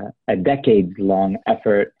decades-long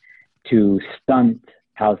effort to stunt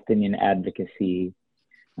Palestinian advocacy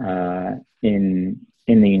in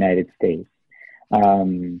the United States.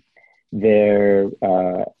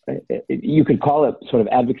 You could call it sort of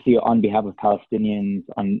advocacy on behalf of Palestinians,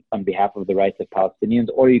 on behalf of the rights of Palestinians,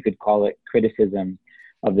 or you could call it criticism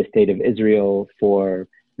of the state of Israel for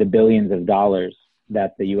the billions of dollars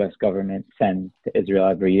that the US government sends to Israel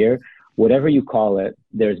every year. Whatever you call it,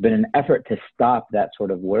 there's been an effort to stop that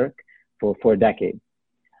sort of work for decades.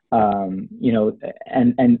 And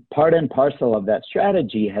part and parcel of that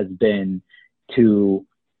strategy has been to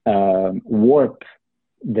warp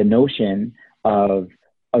the notion of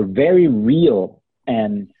a very real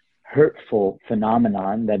and hurtful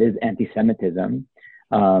phenomenon that is anti-Semitism,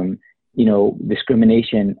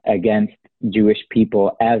 discrimination against Jewish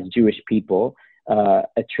people as Jewish people,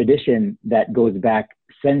 a tradition that goes back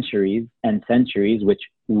centuries and centuries, which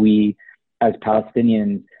we as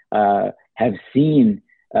Palestinians have seen,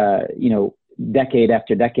 decade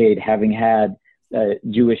after decade, having had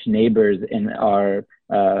Jewish neighbors in our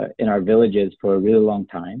villages for a really long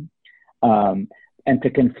time. And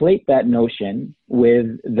to conflate that notion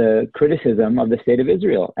with the criticism of the state of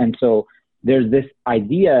Israel. And so there's this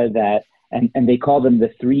idea that, and they call them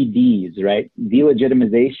the 3Ds, right?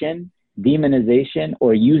 Delegitimization, demonization,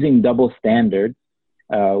 or using double standards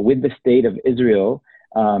with the state of Israel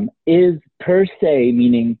is per se,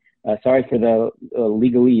 meaning, sorry for the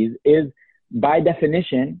legalese, is by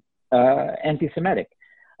definition anti-Semitic.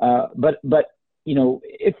 But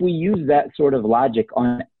if we use that sort of logic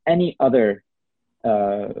on any other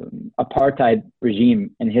apartheid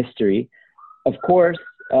regime in history, of course,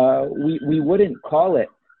 we wouldn't call it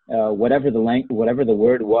whatever the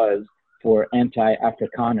word was for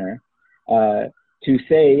anti-Afrikaner, to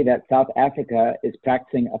say that South Africa is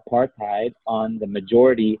practicing apartheid on the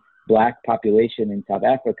majority Black population in South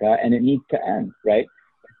Africa, and it needs to end, right?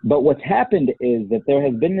 But what's happened is that there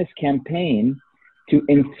has been this campaign to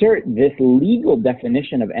insert this legal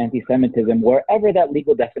definition of anti-Semitism wherever that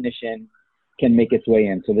legal definition can make its way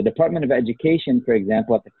in. So the Department of Education, for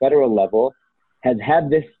example, at the federal level, has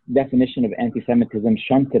had this definition of anti-Semitism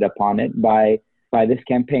shunted upon it by this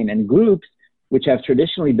campaign. And groups which have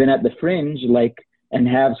traditionally been at the fringe, and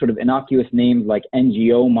have sort of innocuous names like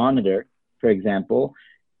NGO Monitor, for example,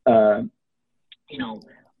 are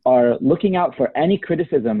looking out for any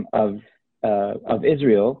criticism of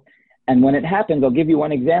Israel. And when it happens, I'll give you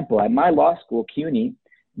one example. At my law school, CUNY,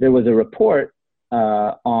 there was a report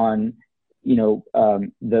on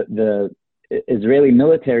the Israeli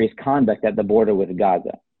military's conduct at the border with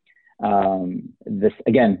Gaza. This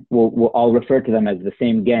again, I'll refer to them as the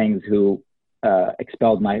same gangs who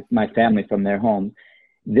expelled my family from their homes.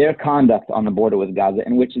 Their conduct on the border with Gaza,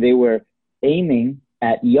 in which they were aiming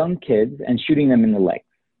at young kids and shooting them in the legs.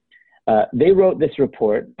 They wrote this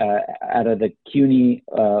report out of the CUNY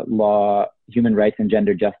Law, Human Rights and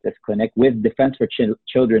Gender Justice Clinic with Defense for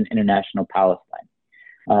Children International Palestine.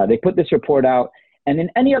 They put this report out, and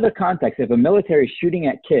in any other context, if a military is shooting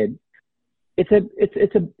at kids, it's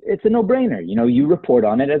a no-brainer. You report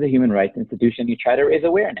on it as a human rights institution. You try to raise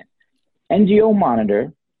awareness. NGO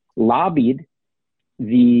Monitor lobbied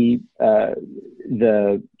the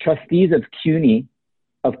trustees of CUNY,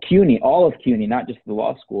 all of CUNY, not just the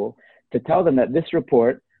law school, to tell them that this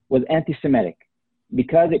report was anti-Semitic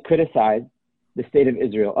because it criticized the state of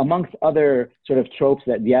Israel, amongst other sort of tropes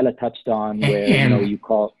that Diala touched on, where you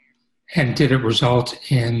call. And did it result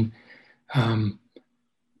in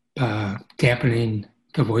dampening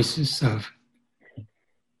the voices of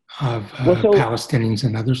Palestinians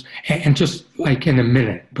and others? And just like in a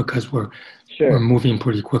minute, because we're moving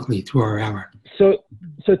pretty quickly through our hour. So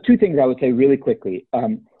two things I would say really quickly.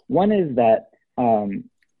 One is that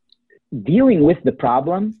dealing with the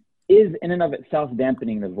problem is in and of itself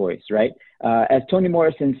dampening the voice, right? As Toni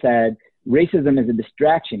Morrison said, racism is a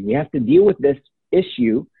distraction. We have to deal with this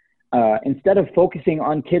issue instead of focusing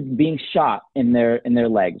on kids being shot in their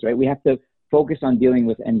legs, right? We have to focus on dealing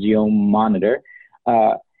with NGO Monitor.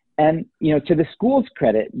 And, to the school's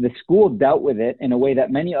credit, the school dealt with it in a way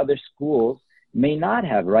that many other schools may not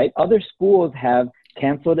have, right? Other schools have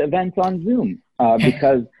canceled events on Zoom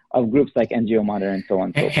because of groups like NGO Monitor and so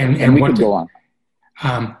on and so forth. And we could go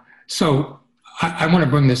on. So I want to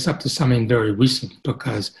bring this up to something very recent,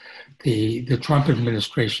 because the Trump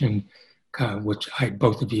administration, which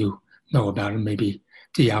both of you know about, and maybe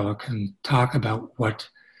Diala can talk about what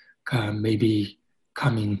may be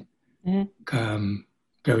coming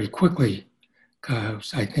very quickly,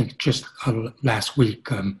 because I think just last week,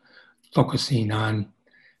 focusing on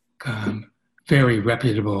very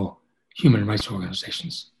reputable human rights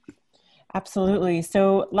organizations. Absolutely.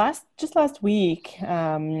 So last week,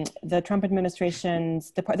 the Trump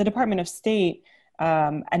administration's the Department of State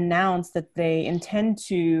announced that they intend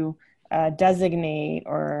to designate,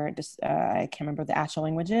 or just I can't remember the actual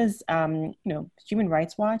languages, Human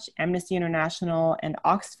Rights Watch, Amnesty International, and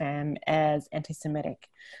Oxfam as anti-Semitic.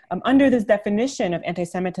 Under this definition of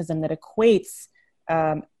anti-Semitism that equates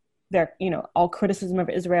all criticism of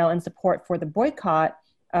Israel and support for the boycott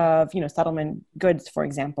of settlement goods, for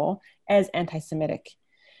example, as anti-Semitic.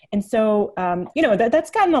 And so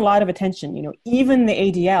that's gotten a lot of attention. Even the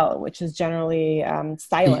ADL, which is generally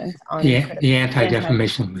silent on the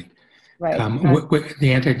Anti-Defamation League. Right.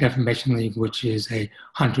 The Anti-Defamation League, which is a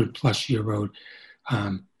 100-plus-year-old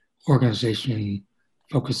organization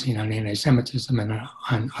focusing on anti-Semitism and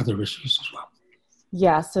on other issues as well.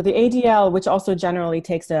 Yeah, so the ADL, which also generally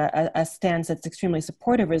takes a stance that's extremely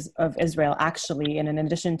supportive of Israel, actually, and in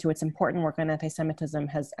addition to its important work on anti-Semitism,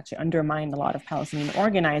 has actually undermined a lot of Palestinian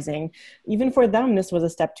organizing. Even for them, this was a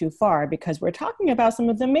step too far because we're talking about some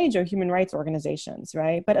of the major human rights organizations,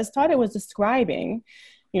 right? But as Tade was describing,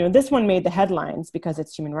 this one made the headlines because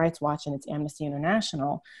it's Human Rights Watch and it's Amnesty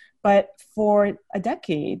International. But for a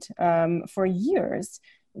decade, for years,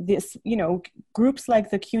 this, groups like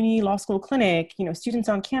the CUNY Law School Clinic, students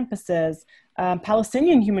on campuses,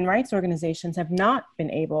 Palestinian human rights organizations have not been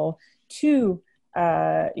able to,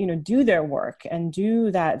 do their work and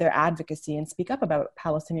do their advocacy and speak up about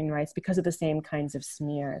Palestinian rights because of the same kinds of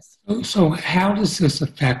smears. So how does this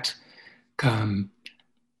affect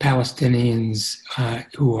Palestinians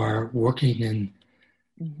who are working and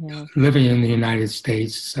living in the United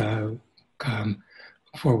States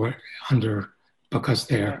because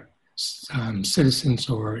they're citizens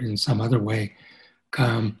or in some other way?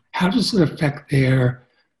 How does it affect their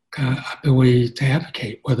ability to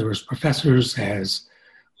advocate, whether as professors, as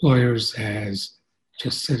lawyers, as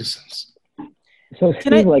just citizens? So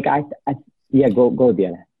Steve, go,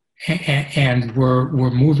 Diana. And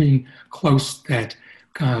we're moving close that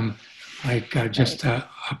just a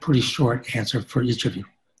pretty short answer for each of you.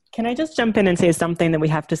 Can I just jump in and say something that we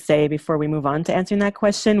have to say before we move on to answering that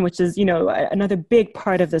question, which is, another big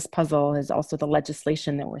part of this puzzle is also the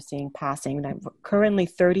legislation that we're seeing passing. Currently,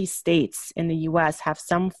 30 states in the U.S. have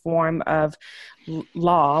some form of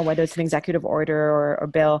law, whether it's an executive order or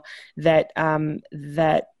bill, that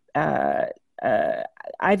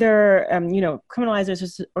either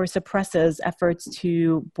criminalizes or suppresses efforts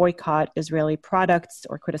to boycott Israeli products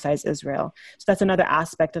or criticize Israel. So that's another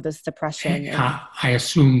aspect of this suppression. I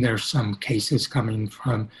assume there's some cases coming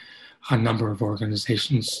from a number of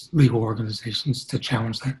organizations, legal organizations, to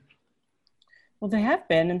challenge that. Well, there have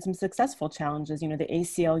been, and some successful challenges. The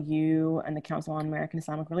ACLU and the Council on American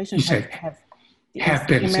Islamic Relations have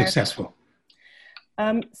been successful.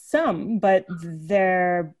 Some, but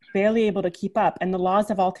they're barely able to keep up, and the laws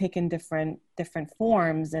have all taken different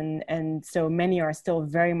forms, and so many are still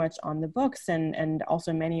very much on the books, and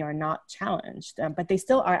also many are not challenged, but they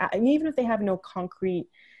still are. And even if they have no concrete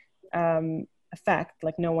effect,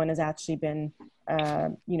 like no one has actually been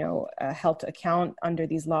held to account under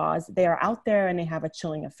these laws, they are out there and they have a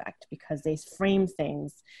chilling effect because they frame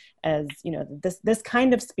things as this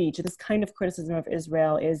kind of speech, this kind of criticism of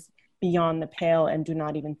Israel is beyond the pale and do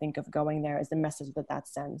not even think of going there, as the message that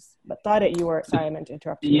sends. But Tade, sorry, I meant to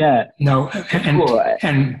interrupt you. Yeah. No, and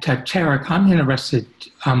Tarek, I'm interested,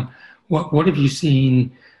 what have you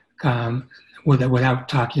seen, without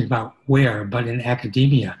talking about where, but in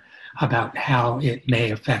academia, about how it may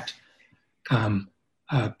affect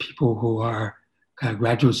people who are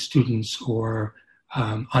graduate students or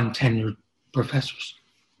untenured professors?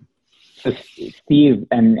 So Steve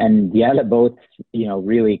and Diala both,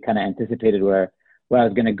 really kind of anticipated where I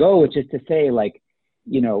was going to go, which is to say,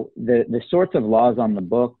 the sorts of laws on the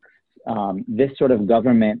books, this sort of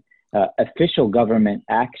government, official government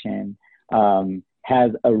action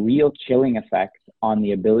has a real chilling effect on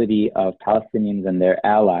the ability of Palestinians and their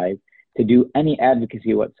allies to do any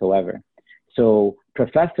advocacy whatsoever. So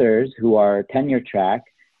professors who are tenure track,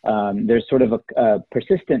 there's sort of a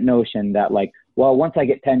persistent notion that once I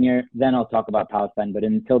get tenure, then I'll talk about Palestine. But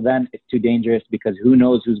until then, it's too dangerous because who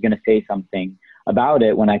knows who's going to say something about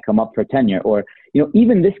it when I come up for tenure. Or,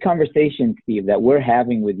 even this conversation, Steve, that we're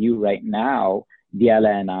having with you right now,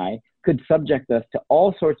 Diala and I, could subject us to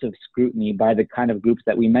all sorts of scrutiny by the kind of groups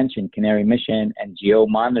that we mentioned, Canary Mission, NGO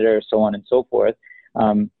Monitor, so on and so forth,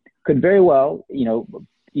 could very well,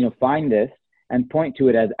 find this and point to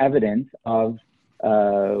it as evidence of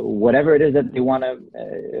whatever it is that they want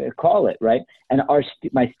to call it, right? And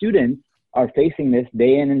my students are facing this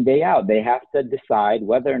day in and day out. They have to decide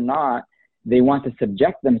whether or not they want to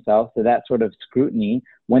subject themselves to that sort of scrutiny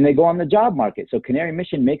when they go on the job market. So Canary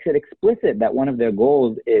Mission makes it explicit that one of their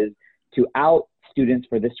goals is to out students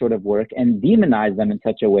for this sort of work and demonize them in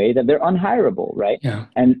such a way that they're unhireable, right? Yeah.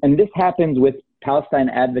 And this happens with Palestine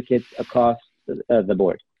advocates across the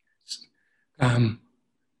board.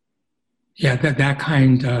 That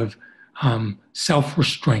kind of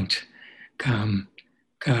self-restraint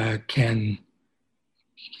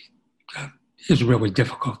is really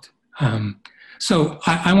difficult. So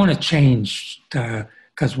I want to change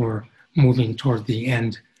because we're moving toward the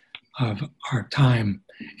end of our time.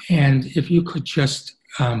 And if you could just,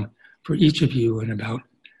 for each of you in about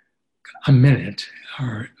a minute,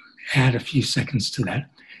 or add a few seconds to that,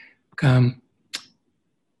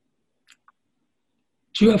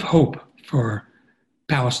 do you have hope for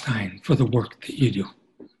Palestine, for the work that you do?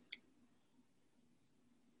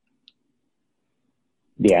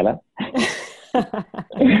 Diala?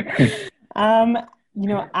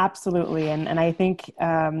 Absolutely. And I think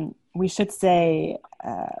we should say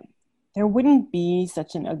there wouldn't be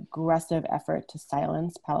such an aggressive effort to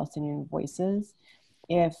silence Palestinian voices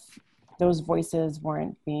if those voices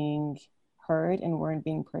weren't being heard and weren't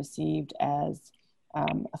being perceived as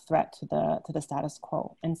a threat to the status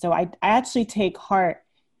quo. And so I actually take heart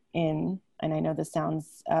in, and I know this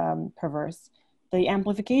sounds perverse, the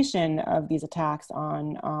amplification of these attacks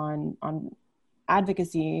on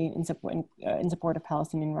advocacy in support of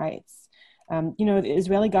Palestinian rights. The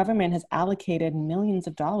Israeli government has allocated millions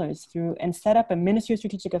of dollars through and set up a Ministry of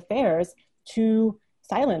Strategic Affairs to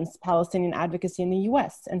silence Palestinian advocacy in the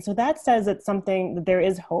U.S. And so that says that there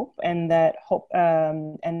is hope, and that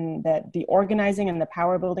the organizing and the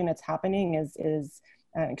power building that's happening is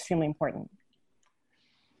extremely important.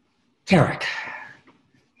 Tarek,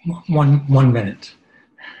 one minute.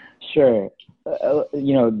 Sure.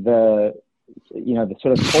 The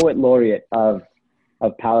sort of poet laureate of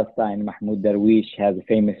Palestine, Mahmoud Darwish, has a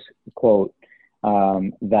famous quote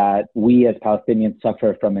that we as Palestinians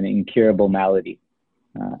suffer from an incurable malady,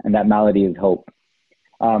 and that malady is hope.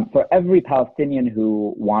 For every Palestinian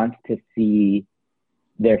who wants to see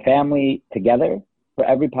their family together, for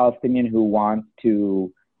every Palestinian who wants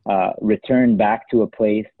to return back to a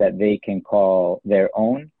place that they can call their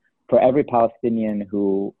own, for every Palestinian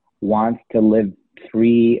who wants to live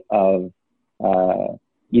free of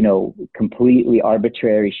completely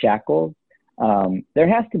arbitrary shackles, there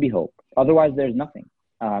has to be hope. Otherwise, there's nothing.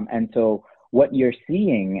 And so what you're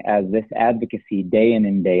seeing as this advocacy day in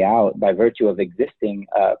and day out, by virtue of existing,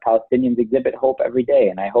 Palestinians exhibit hope every day.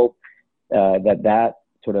 And I hope that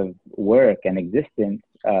sort of work and existence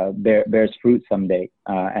bears fruit someday.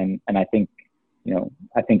 And I think,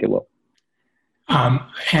 I think it will.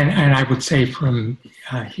 And I would say from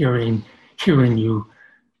hearing you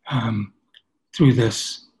through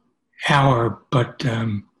this hour, but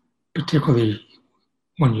particularly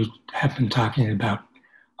when you have been talking about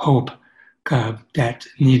hope, that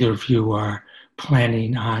neither of you are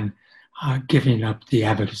planning on giving up the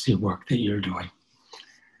advocacy work that you're doing.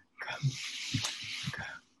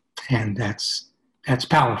 And that's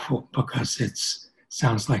powerful, because it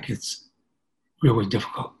sounds like it's really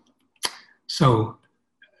difficult. So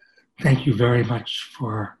thank you very much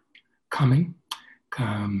for coming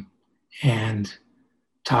and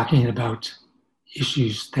talking about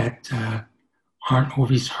issues that aren't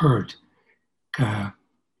always heard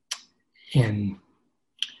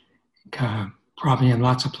probably in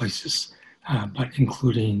lots of places, but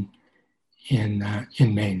including in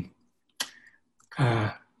Maine.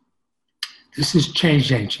 This is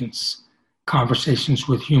Change Agents, Conversations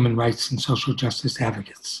with Human Rights and Social Justice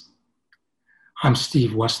Advocates. I'm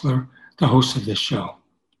Steve Wessler, the host of this show.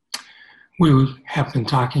 We have been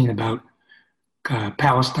talking about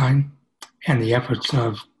Palestine and the efforts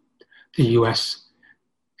of the U.S.,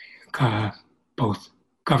 both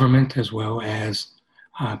government as well as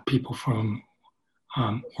people from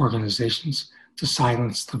organizations, to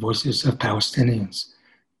silence the voices of Palestinians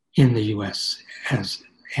in the U.S.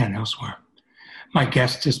 and elsewhere. My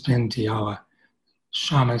guest has been Diala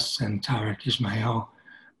Shamas and Tarek Ismail,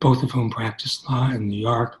 both of whom practice law in New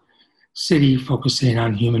York City, focusing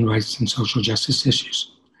on human rights and social justice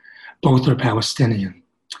issues. Both are Palestinian.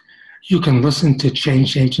 You can listen to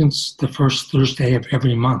Change Agents the first Thursday of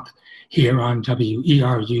every month here on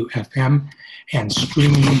WERU-FM and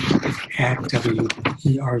streaming at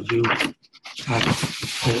weru.org.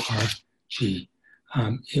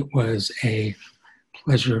 It was a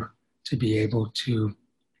pleasure to be able to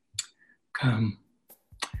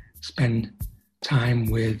spend time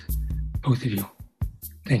with both of you.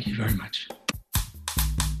 Thank you very much.